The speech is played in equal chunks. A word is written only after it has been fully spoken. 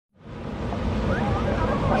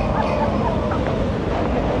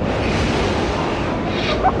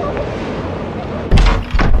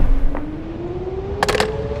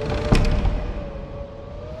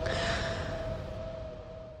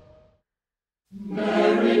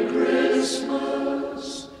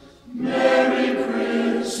Christmas, Merry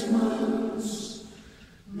Christmas.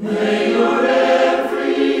 May your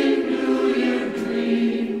every New Year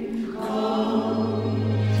dream come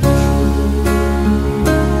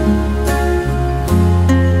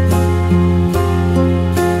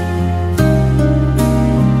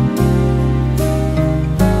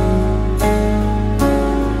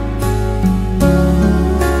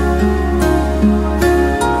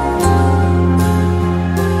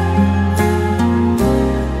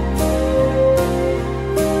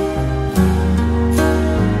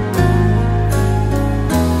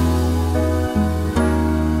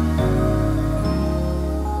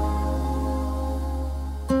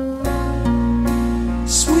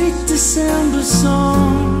December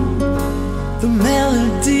song, the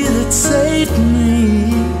melody that saved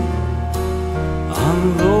me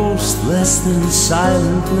on those less than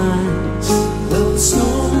silent nights. The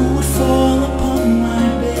snow would fall upon my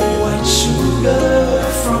bed, white sugar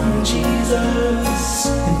from Jesus,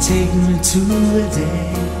 and take me to the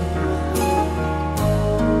day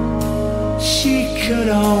she could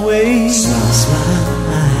always smile.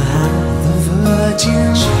 The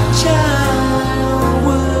virgin child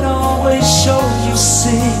would always show you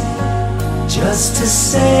sin, just to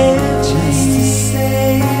save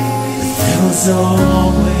me. There was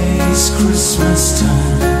always Christmas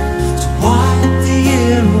time to wipe the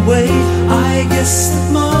year away. I guess that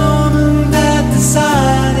Mom and Dad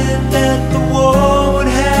decided that the war would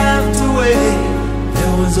have to wait.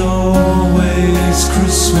 There was always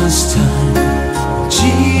Christmas time.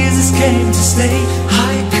 Jesus came to stay.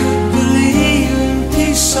 I could believe in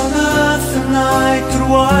peace on earth, and I could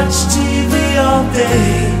watch TV all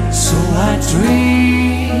day. So I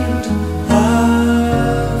dreamed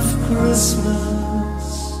of Christmas.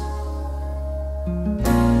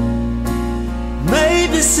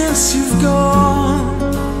 Maybe since you've gone,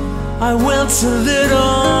 I went a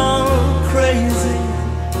little crazy.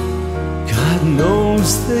 God knows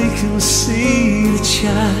they can see the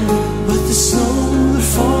child, but the snow that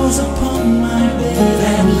falls upon my bed,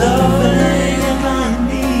 that loving I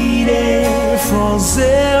needed, falls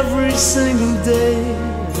every single day.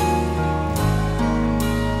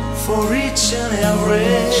 For each and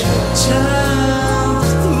every child,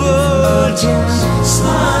 the Virgin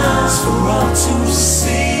smiles for all to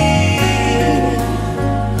see,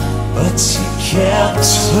 but she kept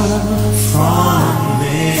her from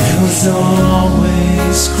me. There was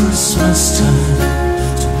always Christmas time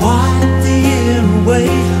to wipe the year away.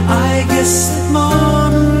 I guess that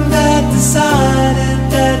Mom and Dad decided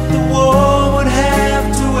that the war would have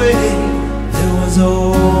to wait. There was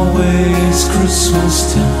always Christmas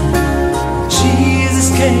time. Jesus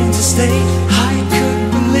came to stay. I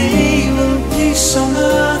could believe in peace on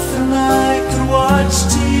earth, and I could watch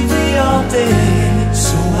TV all day.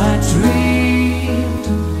 So I dreamed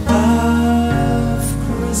of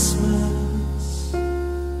Christmas.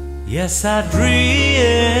 Yes, I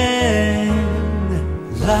dreamed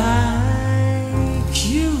like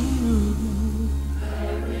you.